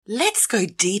Let's go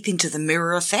deep into the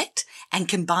mirror effect and,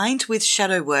 combined with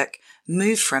shadow work,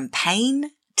 move from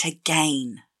pain to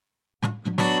gain.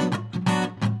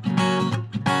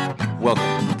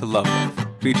 Welcome to Love Life,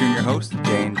 featuring your host,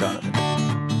 Dane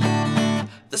Donovan.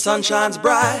 The sun shines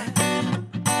bright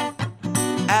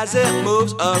as it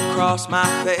moves across my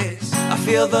face. I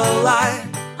feel the light.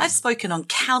 I've spoken on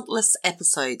countless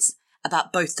episodes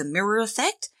about both the mirror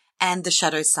effect and the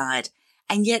shadow side,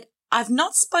 and yet I've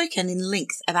not spoken in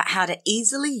length about how to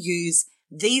easily use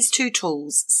these two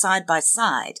tools side by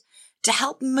side to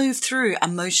help move through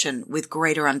emotion with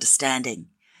greater understanding.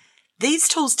 These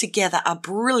tools together are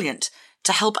brilliant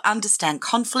to help understand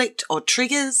conflict or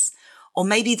triggers, or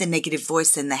maybe the negative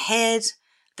voice in the head,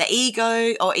 the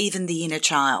ego, or even the inner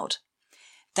child.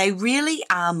 They really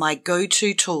are my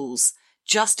go-to tools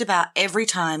just about every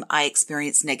time I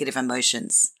experience negative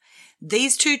emotions.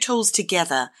 These two tools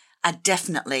together are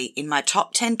definitely in my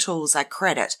top 10 tools I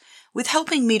credit with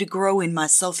helping me to grow in my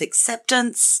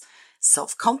self-acceptance,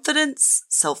 self-confidence,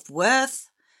 self-worth,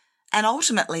 and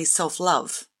ultimately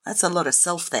self-love. That's a lot of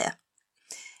self there.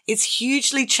 It's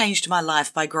hugely changed my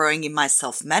life by growing in my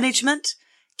self-management,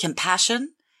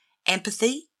 compassion,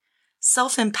 empathy,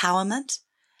 self-empowerment,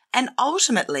 and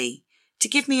ultimately to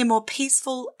give me a more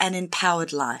peaceful and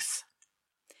empowered life.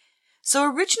 So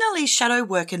originally, shadow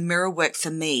work and mirror work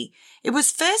for me, it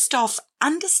was first off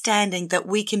understanding that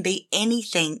we can be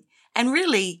anything and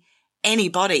really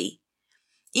anybody,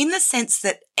 in the sense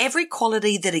that every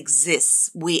quality that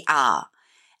exists, we are,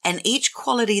 and each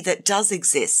quality that does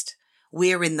exist,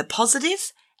 we're in the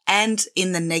positive and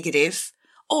in the negative,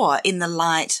 or in the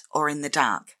light or in the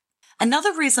dark.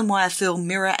 Another reason why I feel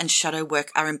mirror and shadow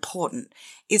work are important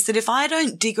is that if I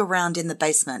don't dig around in the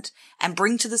basement and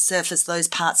bring to the surface those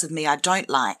parts of me I don't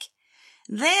like,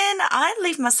 then I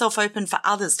leave myself open for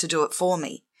others to do it for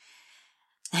me.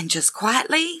 And just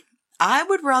quietly, I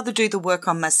would rather do the work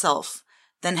on myself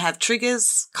than have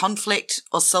triggers, conflict,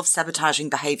 or self-sabotaging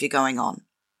behavior going on.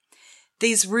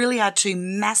 These really are two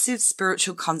massive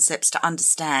spiritual concepts to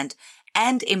understand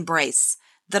and embrace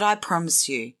that I promise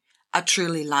you are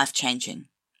truly life-changing.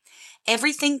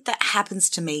 Everything that happens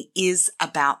to me is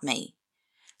about me.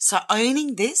 So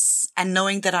owning this and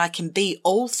knowing that I can be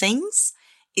all things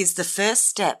is the first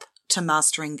step to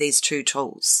mastering these two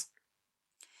tools.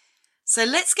 So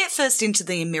let's get first into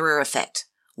the mirror effect.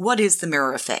 What is the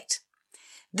mirror effect?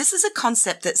 This is a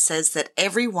concept that says that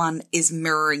everyone is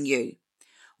mirroring you.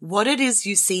 What it is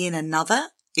you see in another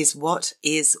is what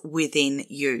is within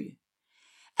you.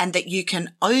 And that you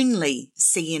can only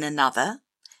see in another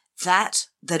that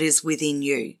is within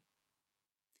you.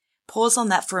 Pause on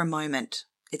that for a moment.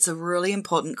 It's a really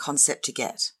important concept to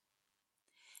get.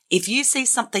 If you see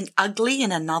something ugly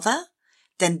in another,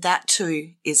 then that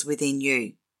too is within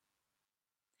you.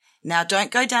 Now, don't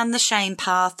go down the shame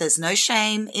path. There's no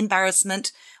shame,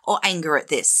 embarrassment, or anger at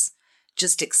this.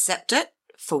 Just accept it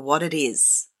for what it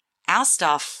is. Our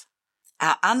stuff,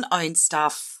 our unowned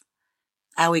stuff,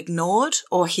 our ignored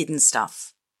or hidden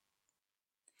stuff.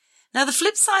 Now, the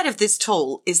flip side of this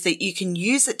tool is that you can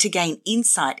use it to gain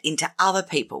insight into other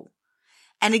people.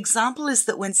 An example is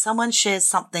that when someone shares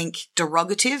something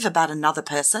derogative about another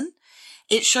person,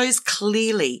 it shows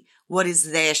clearly what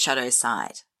is their shadow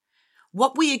side.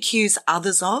 What we accuse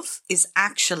others of is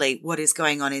actually what is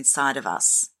going on inside of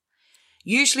us.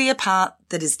 Usually a part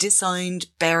that is disowned,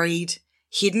 buried,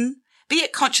 hidden, be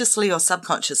it consciously or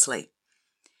subconsciously.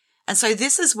 And so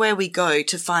this is where we go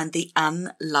to find the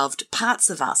unloved parts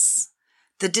of us,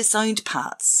 the disowned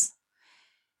parts.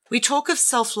 We talk of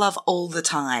self-love all the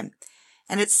time,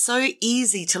 and it's so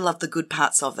easy to love the good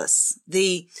parts of us.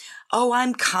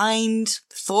 I'm kind,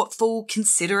 thoughtful,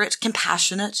 considerate,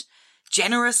 compassionate,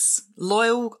 generous,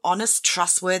 loyal, honest,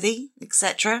 trustworthy,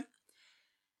 etc.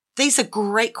 These are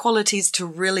great qualities to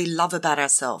really love about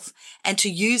ourselves and to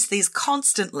use these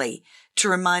constantly to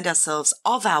remind ourselves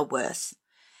of our worth.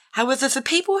 However, for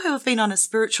people who have been on a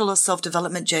spiritual or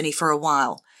self-development journey for a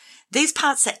while, these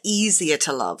parts are easier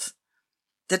to love.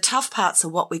 The tough parts are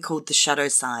what we call the shadow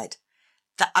side,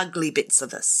 the ugly bits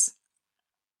of us.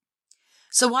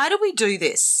 So why do we do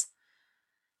this?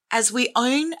 As we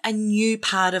own a new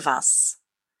part of us,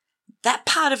 that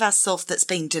part of ourself that's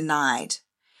been denied,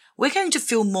 we're going to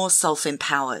feel more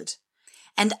self-empowered.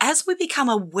 And as we become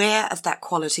aware of that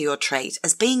quality or trait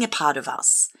as being a part of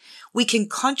us, we can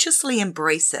consciously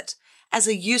embrace it as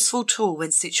a useful tool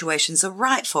when situations are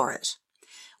right for it.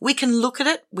 We can look at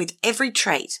it with every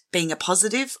trait being a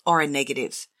positive or a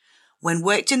negative. When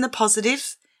worked in the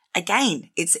positive, again,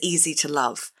 it's easy to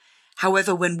love.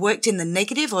 However, when worked in the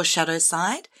negative or shadow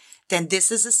side, then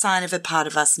this is a sign of a part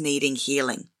of us needing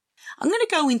healing. I'm going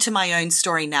to go into my own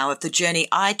story now of the journey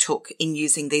I took in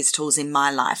using these tools in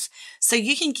my life, so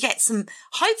you can get some,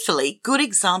 hopefully, good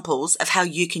examples of how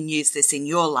you can use this in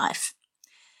your life.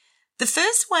 The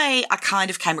first way I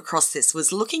kind of came across this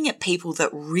was looking at people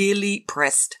that really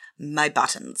pressed my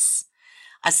buttons.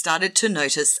 I started to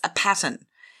notice a pattern.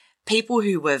 People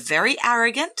who were very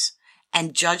arrogant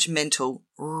and judgmental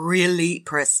really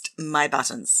pressed my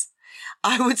buttons.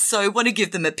 I would so want to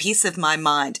give them a piece of my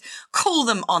mind, call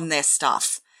them on their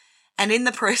stuff. And in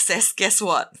the process, guess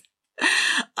what?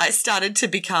 I started to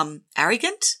become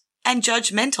arrogant and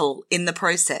judgmental in the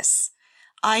process.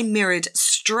 I mirrored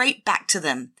straight back to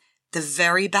them the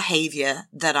very behavior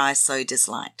that I so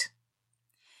disliked.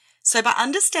 So by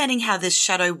understanding how this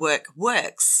shadow work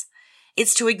works,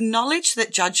 it's to acknowledge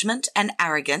that judgment and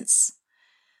arrogance,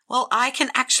 well, I can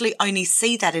actually only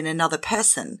see that in another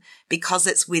person because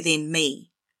it's within me.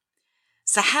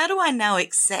 So how do I now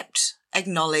accept,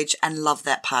 acknowledge, and love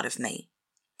that part of me?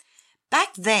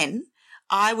 Back then,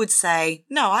 I would say,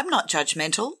 no, I'm not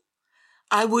judgmental.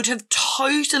 I would have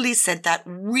totally said that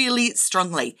really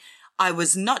strongly. I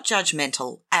was not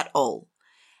judgmental at all.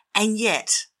 And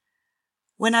yet,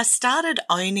 when I started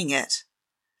owning it,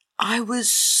 I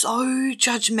was so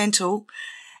judgmental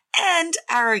and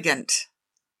arrogant.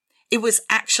 It was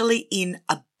actually in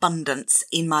abundance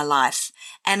in my life,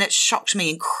 and it shocked me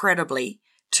incredibly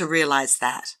to realize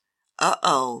that.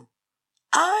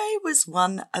 I was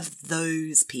one of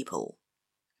those people.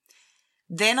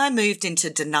 Then I moved into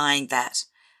denying that,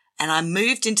 and I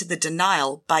moved into the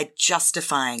denial by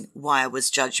justifying why I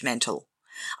was judgmental.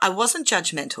 I wasn't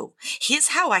judgmental. Here's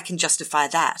how I can justify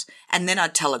that. And then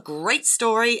I'd tell a great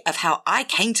story of how I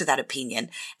came to that opinion,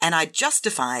 and I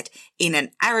justified in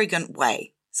an arrogant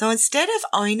way. So instead of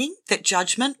owning that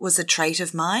judgment was a trait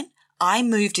of mine, I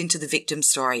moved into the victim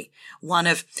story. One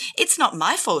of, it's not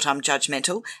my fault I'm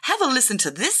judgmental. Have a listen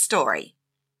to this story.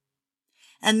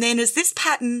 And then as this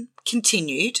pattern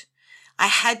continued, I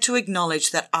had to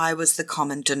acknowledge that I was the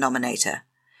common denominator.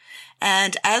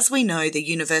 And as we know, the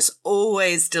universe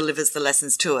always delivers the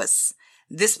lessons to us.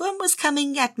 This one was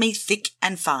coming at me thick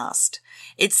and fast.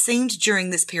 It seemed during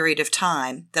this period of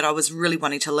time that I was really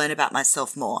wanting to learn about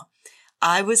myself more.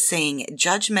 I was seeing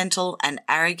judgmental and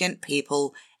arrogant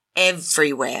people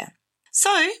everywhere.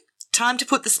 So, time to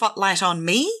put the spotlight on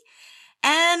me,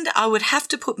 and I would have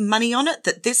to put money on it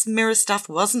that this mirror stuff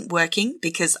wasn't working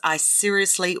because I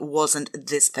seriously wasn't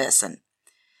this person.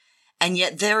 And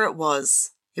yet there it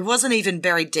was. It wasn't even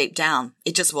buried deep down.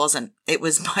 It just wasn't. It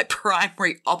was my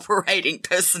primary operating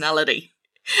personality.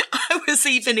 I was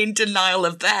even in denial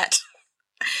of that.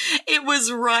 It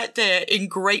was right there in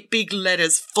great big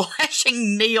letters,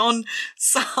 flashing neon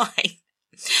sign.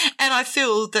 And I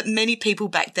feel that many people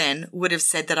back then would have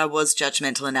said that I was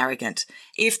judgmental and arrogant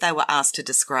if they were asked to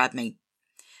describe me.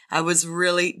 I was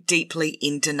really deeply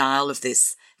in denial of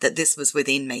this, that this was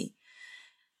within me.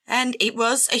 And it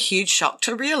was a huge shock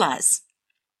to realize.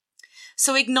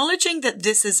 So acknowledging that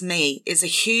this is me is a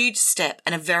huge step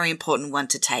and a very important one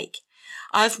to take.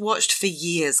 I've watched for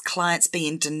years clients be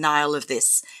in denial of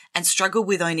this and struggle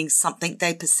with owning something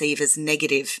they perceive as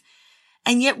negative.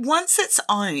 And yet once it's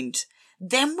owned,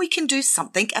 then we can do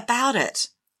something about it.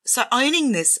 So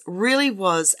owning this really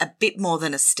was a bit more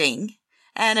than a sting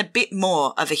and a bit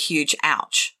more of a huge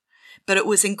ouch, but it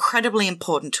was incredibly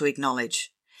important to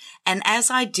acknowledge. And as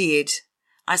I did,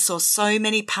 I saw so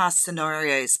many past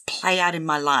scenarios play out in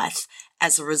my life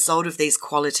as a result of these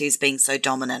qualities being so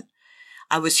dominant.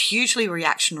 I was hugely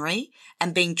reactionary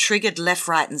and being triggered left,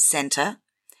 right, and center.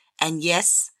 And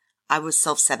yes, I was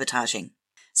self-sabotaging.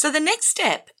 So the next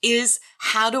step is,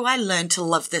 how do I learn to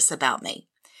love this about me?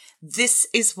 This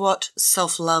is what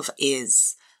self-love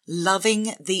is.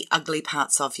 Loving the ugly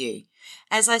parts of you.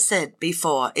 As I said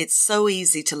before, it's so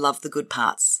easy to love the good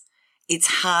parts.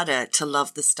 It's harder to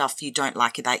love the stuff you don't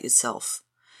like about yourself.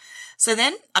 So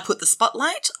then I put the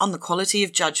spotlight on the quality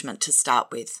of judgment to start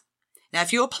with. Now,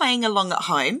 if you're playing along at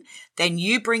home, then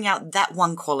you bring out that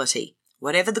one quality,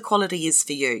 whatever the quality is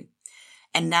for you.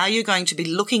 And now you're going to be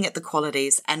looking at the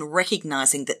qualities and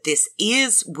recognizing that this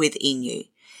is within you.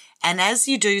 And as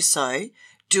you do so,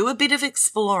 do a bit of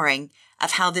exploring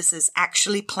of how this is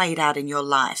actually played out in your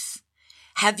life.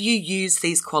 Have you used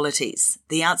these qualities?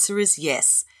 The answer is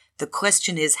yes. The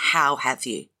question is, how have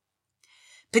you?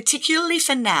 Particularly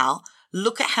for now,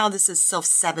 look at how this has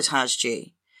self-sabotaged you.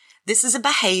 This is a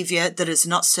behavior that has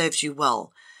not served you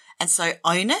well. And so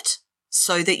own it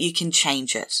so that you can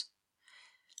change it.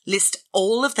 List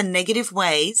all of the negative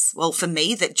ways, well, for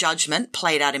me, that judgment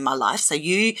played out in my life. So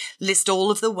you list all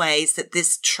of the ways that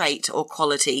this trait or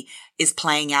quality is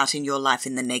playing out in your life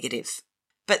in the negative.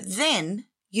 But then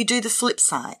you do the flip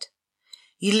side.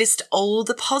 You list all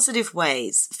the positive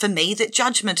ways, for me, that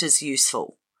judgment is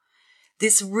useful.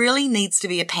 This really needs to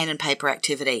be a pen and paper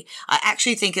activity. I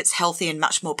actually think it's healthy and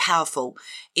much more powerful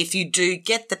if you do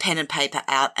get the pen and paper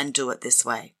out and do it this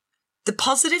way. The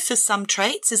positive for some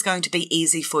traits is going to be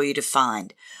easy for you to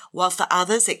find, while for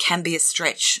others it can be a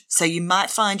stretch. So you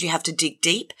might find you have to dig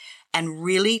deep and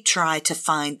really try to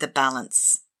find the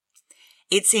balance.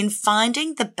 It's in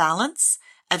finding the balance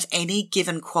of any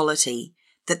given quality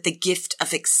that the gift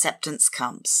of acceptance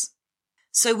comes.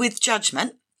 So with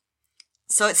judgment,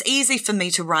 it's easy for me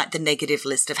to write the negative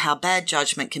list of how bad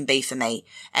judgment can be for me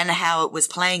and how it was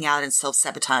playing out and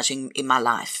self-sabotaging in my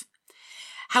life.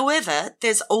 However,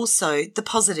 there's also the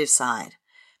positive side,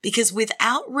 because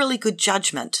without really good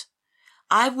judgment,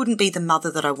 I wouldn't be the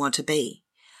mother that I want to be.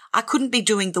 I couldn't be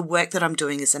doing the work that I'm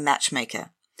doing as a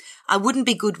matchmaker. I wouldn't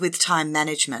be good with time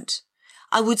management.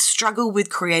 I would struggle with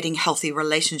creating healthy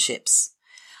relationships.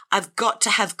 I've got to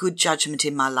have good judgment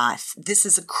in my life. This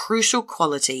is a crucial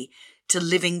quality to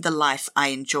living the life I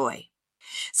enjoy.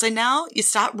 So now you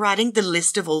start writing the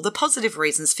list of all the positive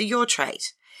reasons for your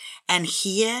trait. And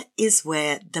here is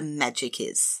where the magic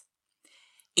is.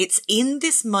 It's in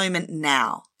this moment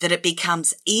now that it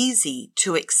becomes easy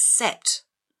to accept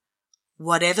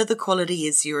whatever the quality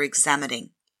is you're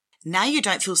examining. Now you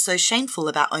don't feel so shameful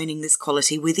about owning this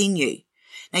quality within you.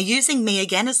 Now, using me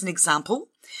again as an example,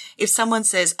 if someone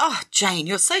says, "Oh, Jane,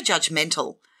 you're so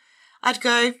judgmental," I'd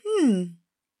go,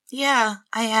 yeah,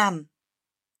 I am.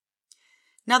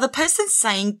 Now, the person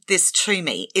saying this to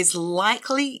me is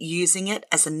likely using it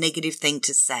as a negative thing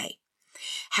to say.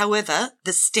 However,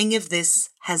 the sting of this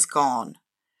has gone.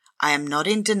 I am not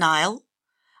in denial.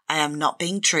 I am not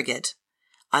being triggered.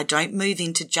 I don't move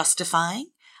into justifying.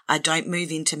 I don't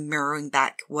move into mirroring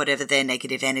back whatever their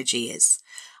negative energy is.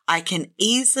 I can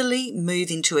easily move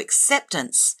into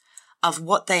acceptance of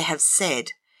what they have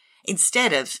said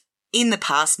instead of, in the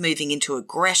past, moving into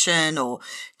aggression or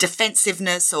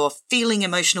defensiveness or feeling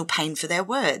emotional pain for their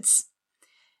words.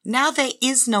 Now there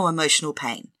is no emotional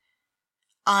pain.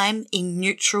 I'm in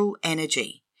neutral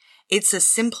energy. It's a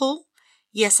simple,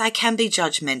 yes, I can be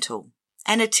judgmental.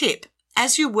 And a tip,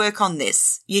 as you work on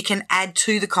this, you can add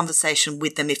to the conversation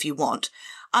with them if you want.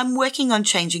 I'm working on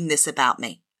changing this about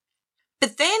me.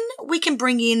 But then we can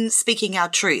bring in speaking our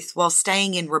truth while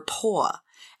staying in rapport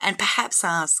and perhaps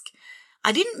ask,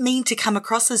 I didn't mean to come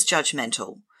across as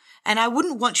judgmental, and I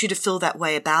wouldn't want you to feel that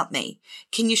way about me.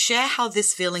 Can you share how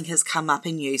this feeling has come up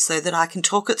in you so that I can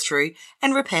talk it through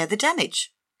and repair the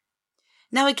damage?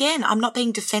 Now again, I'm not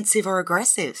being defensive or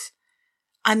aggressive.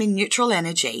 I'm in neutral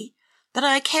energy, but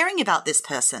I'm caring about this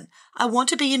person. I want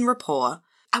to be in rapport.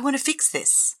 I want to fix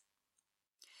this.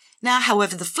 Now,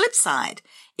 however, the flip side,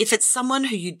 if it's someone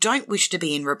who you don't wish to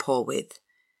be in rapport with,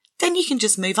 then you can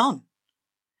just move on.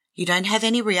 You don't have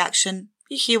any reaction.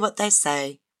 You hear what they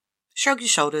say, shrug your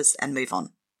shoulders and move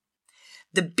on.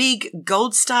 The big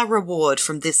gold star reward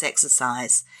from this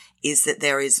exercise is that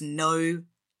there is no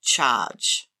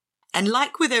charge. And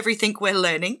like with everything we're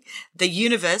learning, the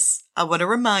universe, I want to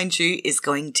remind you, is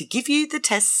going to give you the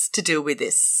tests to deal with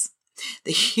this.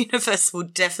 The universe will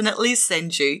definitely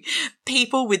send you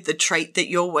people with the trait that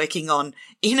you're working on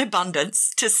in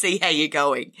abundance to see how you're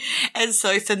going. And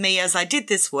so for me, as I did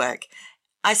this work,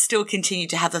 I still continue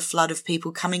to have a flood of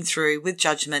people coming through with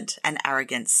judgment and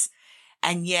arrogance.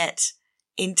 And yet,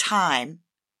 in time,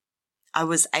 I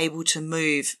was able to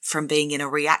move from being in a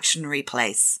reactionary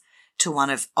place to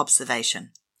one of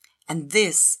observation. And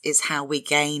this is how we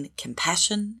gain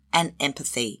compassion and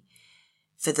empathy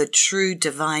for the true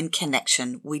divine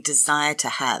connection we desire to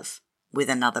have with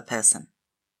another person.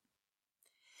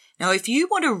 Now, if you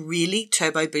want to really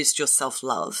turbo boost your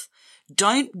self-love,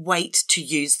 don't wait to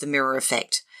use the mirror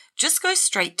effect. Just go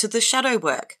straight to the shadow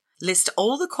work. List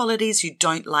all the qualities you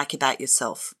don't like about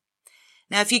yourself.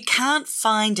 Now, if you can't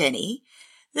find any,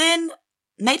 then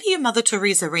maybe you're Mother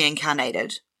Teresa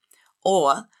reincarnated,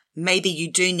 or maybe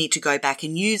you do need to go back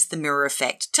and use the mirror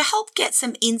effect to help get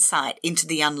some insight into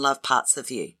the unloved parts of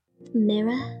you.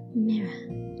 Mirror, mirror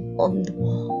on the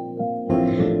wall,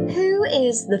 who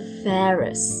is the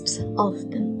fairest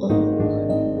of them all?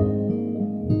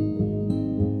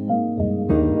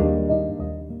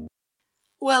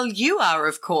 Well, you are,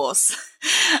 of course.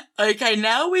 Okay,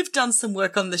 now we've done some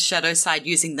work on the shadow side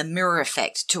using the mirror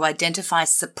effect to identify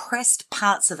suppressed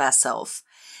parts of ourselves.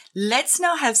 Let's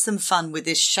now have some fun with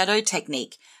this shadow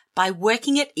technique by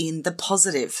working it in the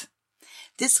positive.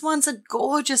 This one's a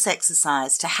gorgeous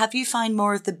exercise to have you find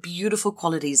more of the beautiful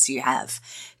qualities you have,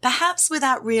 perhaps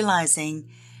without realizing,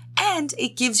 and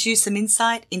it gives you some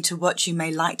insight into what you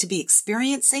may like to be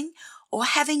experiencing or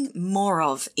having more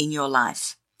of in your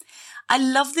life? I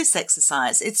love this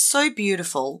exercise. It's so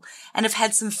beautiful, and I've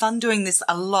had some fun doing this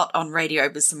a lot on radio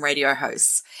with some radio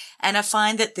hosts. And I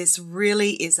find that this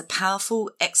really is a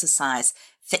powerful exercise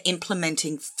for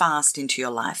implementing fast into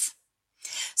your life.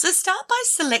 So start by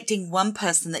selecting one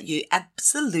person that you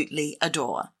absolutely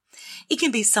adore. It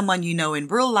can be someone you know in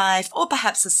real life or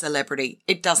perhaps a celebrity.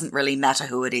 It doesn't really matter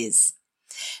who it is.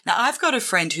 Now, I've got a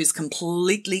friend who's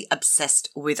completely obsessed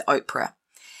with Oprah.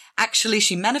 Actually,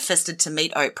 she manifested to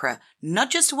meet Oprah, not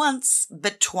just once,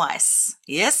 but twice.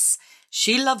 Yes,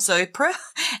 she loves Oprah,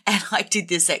 and I did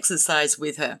this exercise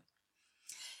with her.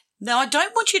 Now, I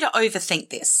don't want you to overthink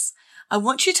this. I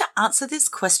want you to answer this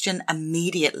question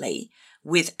immediately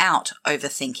without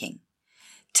overthinking.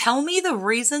 Tell me the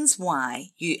reasons why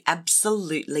you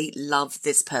absolutely love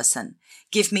this person.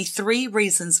 Give me 3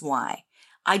 reasons why.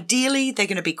 Ideally, they're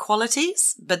going to be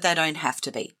qualities, but they don't have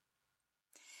to be.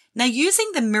 Now,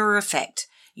 using the mirror effect,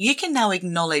 you can now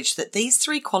acknowledge that these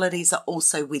 3 qualities are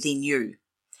also within you.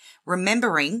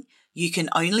 Remembering, you can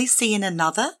only see in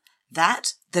another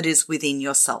that is within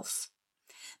yourself.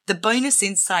 The bonus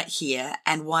insight here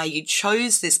and why you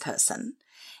chose this person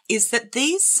is that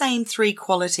these same 3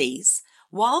 qualities,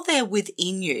 while they're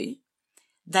within you,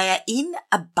 they are in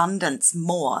abundance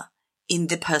more in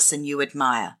the person you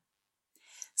admire.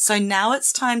 So now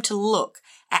it's time to look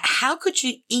at how could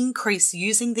you increase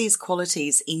using these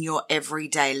qualities in your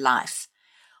everyday life?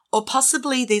 Or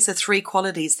possibly these are 3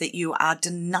 qualities that you are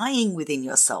denying within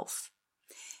yourself.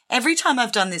 Every time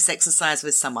I've done this exercise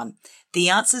with someone, the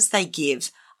answers they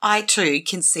give, I too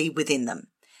can see within them.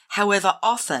 However,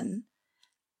 often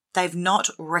they've not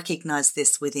recognized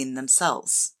this within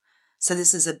themselves. So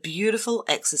this is a beautiful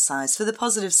exercise for the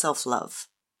positive self-love.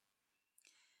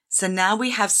 So now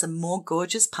we have some more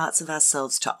gorgeous parts of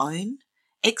ourselves to own,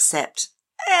 accept,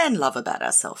 and love about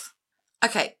ourselves.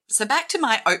 Okay, so back to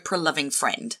my Oprah-loving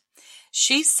friend.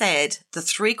 She said the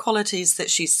 3 qualities that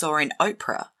she saw in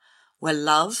Oprah were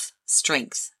love,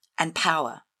 strength, and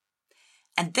power.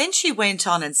 And then she went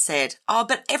on and said,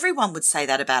 but everyone would say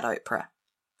that about Oprah.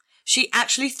 She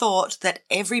actually thought that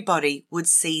everybody would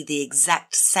see the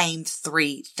exact same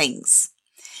 3 things.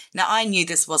 Now, I knew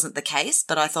this wasn't the case,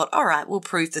 but I thought, all right, we'll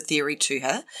prove the theory to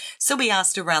her. So we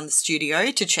asked around the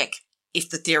studio to check if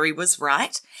the theory was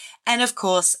right. And of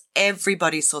course,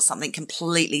 everybody saw something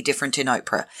completely different in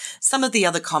Oprah. Some of the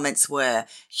other comments were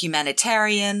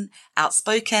humanitarian,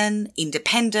 outspoken,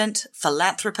 independent,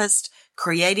 philanthropist,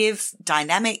 creative,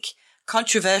 dynamic,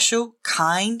 controversial,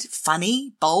 kind,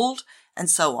 funny, bold, and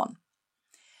so on.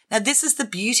 Now, this is the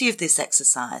beauty of this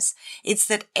exercise. It's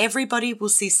that everybody will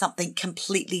see something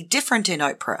completely different in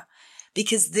Oprah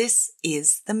because this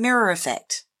is the mirror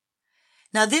effect.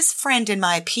 Now, this friend, in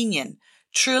my opinion,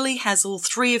 truly has all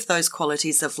 3 of those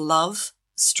qualities of love,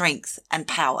 strength, and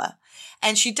power,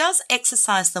 and she does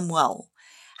exercise them well.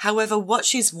 However, what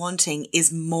she's wanting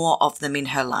is more of them in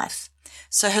her life.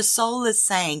 So her soul is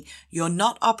saying, you're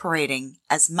not operating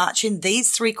as much in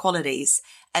these 3 qualities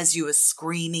as you are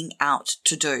screaming out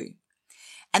to do.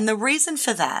 And the reason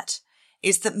for that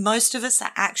is that most of us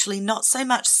are actually not so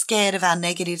much scared of our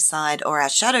negative side or our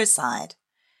shadow side.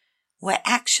 We're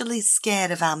actually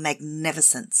scared of our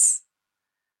magnificence.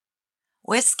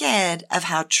 We're scared of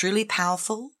how truly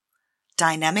powerful,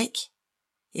 dynamic,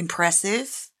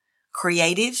 impressive,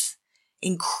 creative,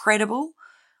 incredible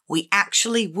we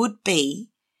actually would be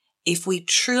if we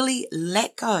truly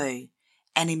let go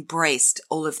and embraced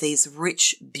all of these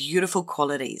rich, beautiful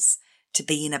qualities to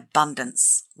be in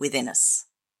abundance within us.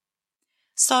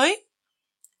 So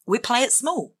we play it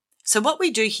small. So what we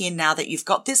do here now that you've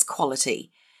got this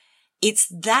quality, it's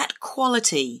that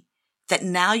quality that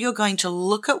now you're going to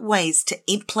look at ways to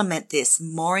implement this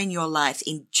more in your life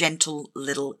in gentle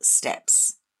little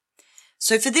steps.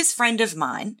 So for this friend of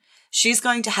mine, she's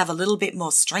going to have a little bit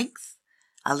more strength,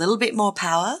 a little bit more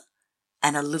power,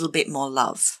 and a little bit more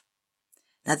love.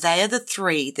 Now, they are the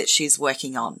 3 that she's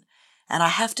working on. And I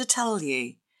have to tell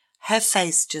you, her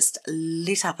face just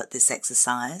lit up at this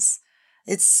exercise.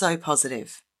 It's so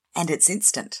positive, and it's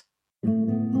instant.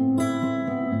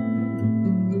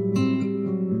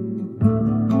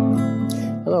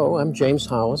 Hello, I'm James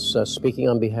Hollis, speaking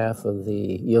on behalf of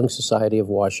the Jung Society of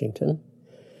Washington.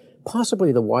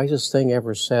 Possibly the wisest thing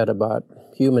ever said about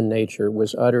human nature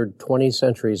was uttered 20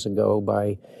 centuries ago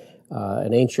by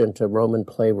an ancient Roman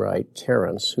playwright,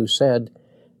 Terence, who said,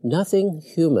 "Nothing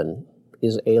human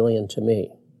is alien to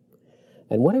me."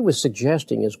 And what he was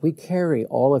suggesting is we carry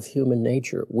all of human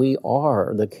nature. We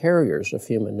are the carriers of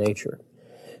human nature.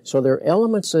 So there are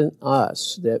elements in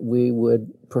us that we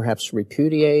would perhaps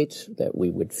repudiate, that we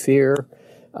would fear,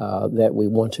 that we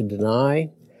want to deny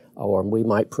or we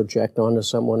might project onto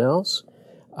someone else.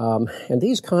 And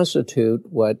these constitute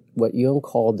what Jung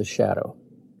called the shadow.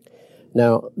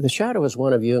 Now, the shadow is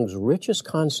one of Jung's richest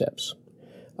concepts.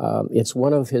 It's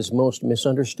one of his most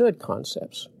misunderstood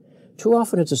concepts. Too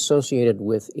often it's associated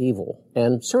with evil,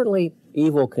 and certainly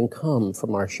evil can come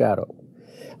from our shadow.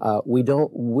 We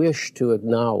don't wish to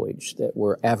acknowledge that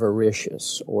we're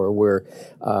avaricious, or we're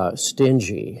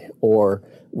stingy, or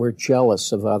we're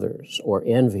jealous of others, or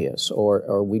envious,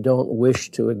 or we don't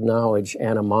wish to acknowledge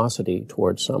animosity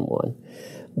towards someone.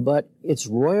 But it's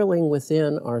roiling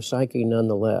within our psyche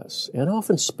nonetheless, and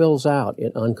often spills out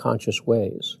in unconscious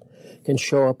ways. Can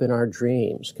show up in our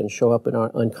dreams, can show up in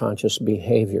our unconscious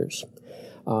behaviors.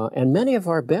 And many of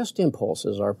our best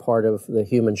impulses are part of the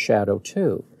human shadow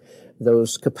too.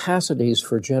 Those capacities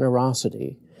for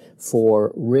generosity,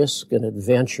 for risk and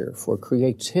adventure, for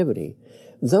creativity,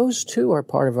 those too are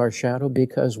part of our shadow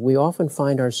because we often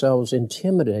find ourselves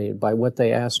intimidated by what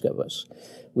they ask of us.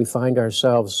 We find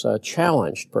ourselves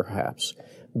challenged, perhaps,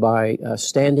 by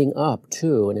standing up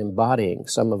to and embodying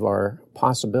some of our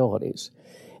possibilities.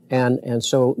 And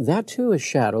so that too is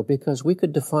shadow because we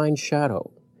could define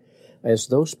shadow as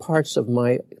those parts of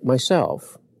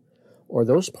myself or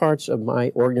those parts of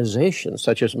my organization,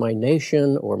 such as my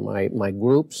nation or my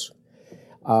groups,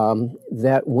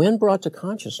 that when brought to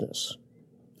consciousness,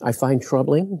 I find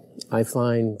troubling, I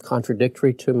find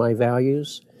contradictory to my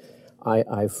values,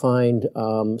 I find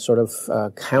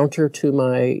counter to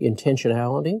my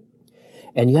intentionality,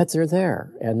 and yet they're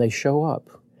there and they show up.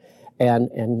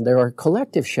 And there are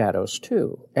collective shadows,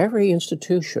 too. Every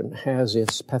institution has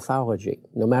its pathology,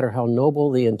 no matter how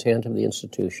noble the intent of the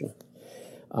institution.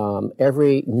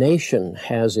 Every nation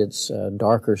has its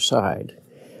darker side.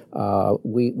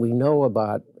 We know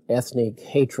about ethnic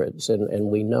hatreds,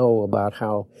 and we know about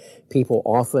how people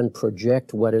often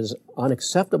project what is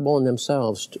unacceptable in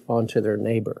themselves onto their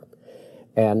neighbor.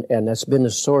 And that's been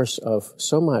the source of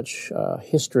so much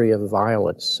history of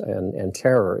violence and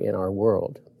terror in our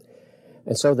world.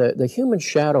 And so the human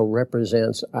shadow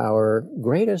represents our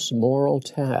greatest moral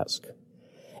task.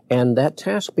 And that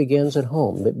task begins at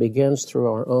home. It begins through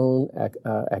our own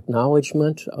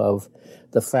acknowledgement of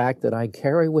the fact that I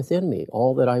carry within me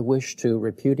all that I wish to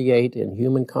repudiate in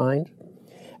humankind.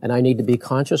 And I need to be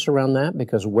conscious around that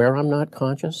because where I'm not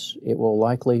conscious, it will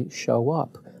likely show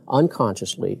up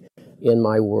unconsciously in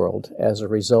my world as a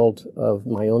result of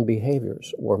my own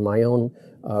behaviors or my own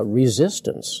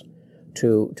resistance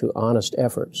to honest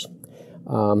efforts.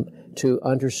 To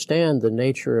understand the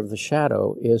nature of the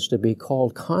shadow is to be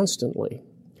called constantly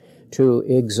to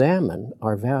examine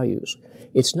our values.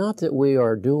 It's not that we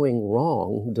are doing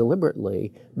wrong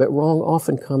deliberately, but wrong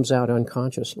often comes out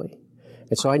unconsciously.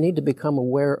 And so I need to become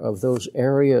aware of those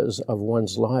areas of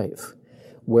one's life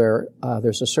where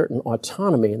there's a certain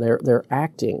autonomy and they're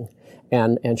acting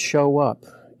and show up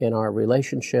in our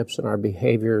relationships and our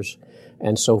behaviors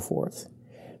and so forth.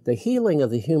 The healing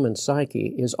of the human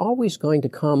psyche is always going to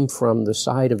come from the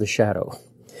side of the shadow.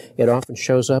 It often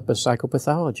shows up as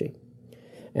psychopathology.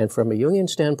 And from a Jungian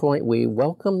standpoint, we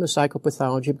welcome the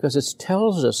psychopathology because it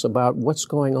tells us about what's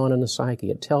going on in the psyche.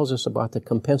 It tells us about the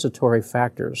compensatory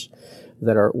factors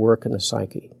that are at work in the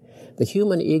psyche. The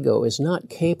human ego is not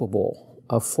capable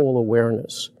of full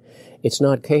awareness. It's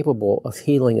not capable of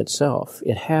healing itself.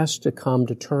 It has to come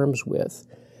to terms with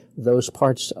those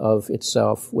parts of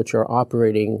itself which are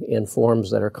operating in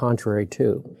forms that are contrary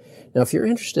to. Now, if you're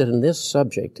interested in this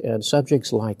subject and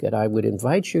subjects like it, I would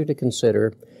invite you to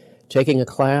consider taking a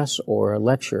class or a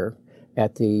lecture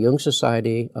at the Jung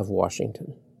Society of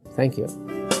Washington. Thank you.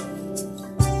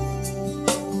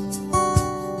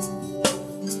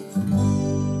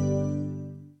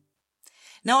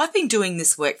 Now, I've been doing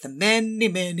this work for many,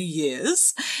 many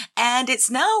years, and it's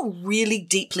now really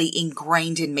deeply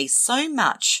ingrained in me so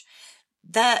much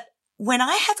that when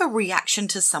I have a reaction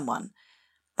to someone,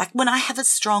 like when I have a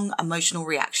strong emotional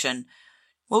reaction,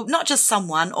 well, not just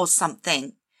someone or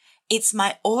something, it's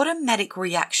my automatic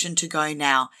reaction to go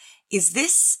now, is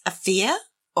this a fear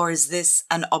or is this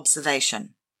an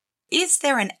observation? Is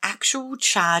there an actual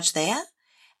charge there?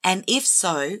 And if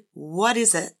so, what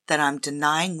is it that I'm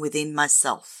denying within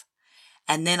myself?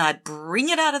 And then I bring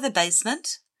it out of the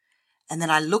basement, and then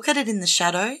I look at it in the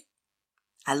shadow,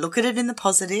 I look at it in the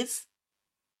positive,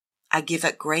 I give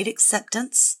it great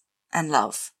acceptance and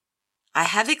love. I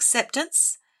have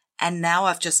acceptance, and now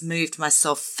I've just moved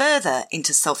myself further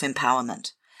into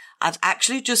self-empowerment. I've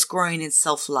actually just grown in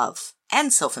self-love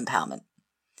and self-empowerment.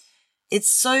 It's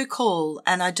so cool,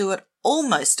 and I do it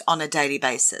almost on a daily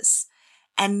basis.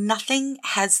 And nothing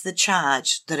has the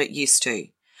charge that it used to.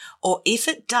 Or if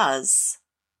it does,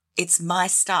 It's my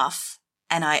stuff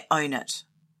and I own it.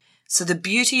 So the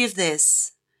beauty of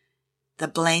this, the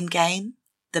blame game,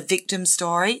 the victim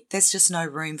story, there's just no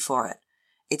room for it.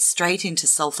 It's straight into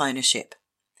self-ownership.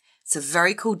 It's a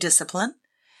very cool discipline.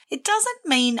 It doesn't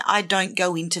mean I don't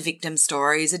go into victim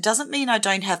stories. It doesn't mean I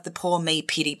don't have the poor me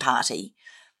pity party.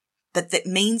 But that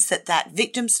means that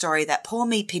victim story, that poor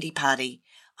me pity party,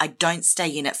 I don't stay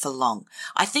in it for long.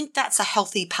 I think that's a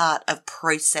healthy part of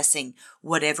processing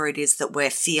whatever it is that we're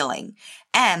feeling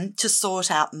and to sort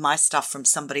out my stuff from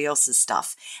somebody else's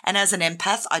stuff. And as an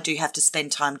empath, I do have to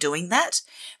spend time doing that.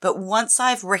 But once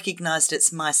I've recognized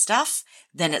it's my stuff,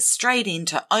 then it's straight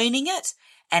into owning it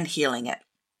and healing it.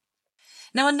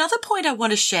 Now, another point I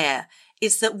want to share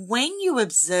is that when you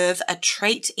observe a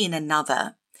trait in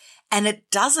another and it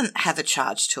doesn't have a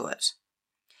charge to it,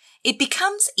 it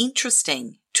becomes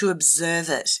interesting to observe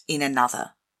it in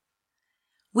another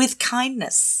with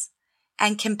kindness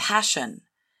and compassion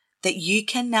that you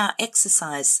can now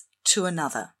exercise to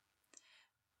another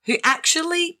who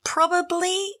actually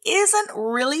probably isn't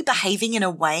really behaving in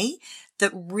a way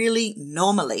that really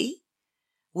normally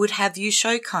would have you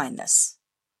show kindness.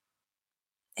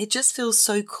 It just feels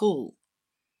so cool.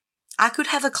 I could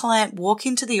have a client walk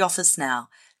into the office now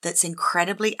that's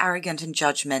incredibly arrogant and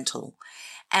judgmental,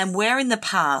 and where in the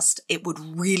past it would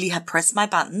really have pressed my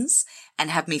buttons and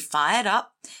have me fired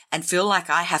up and feel like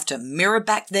I have to mirror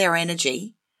back their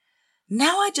energy,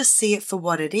 now I just see it for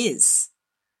what it is.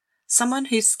 Someone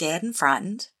who's scared and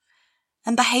frightened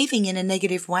and behaving in a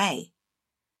negative way.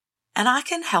 And I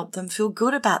can help them feel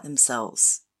good about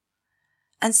themselves.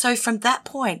 And so from that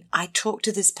point, I talk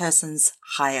to this person's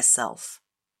higher self.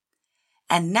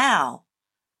 And now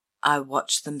I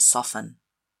watch them soften.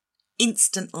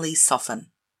 Instantly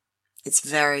soften. It's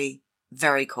very,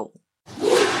 very cool.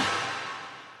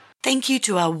 Thank you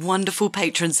to our wonderful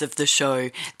patrons of the show,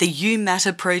 the You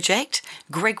Matter Project,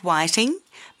 Greg Whiting,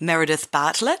 Meredith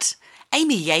Bartlett,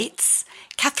 Amy Yates,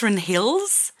 Catherine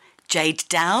Hills, Jade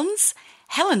Downs,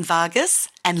 Helen Vargas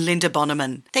and Linda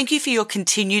Bonneman. Thank you for your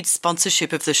continued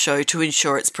sponsorship of the show to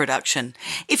ensure its production.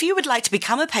 If you would like to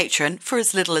become a patron for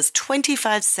as little as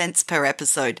 25 cents per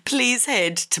episode, please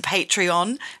head to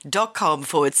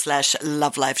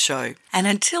patreon.com/lovelifeshow. And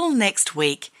until next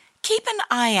week, keep an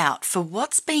eye out for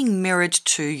what's being mirrored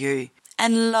to you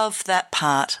and love that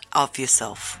part of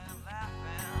yourself.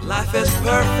 Life is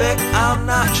perfect, I'm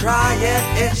not trying,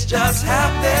 it's just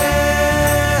happening.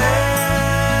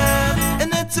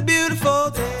 And it's a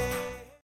beautiful day.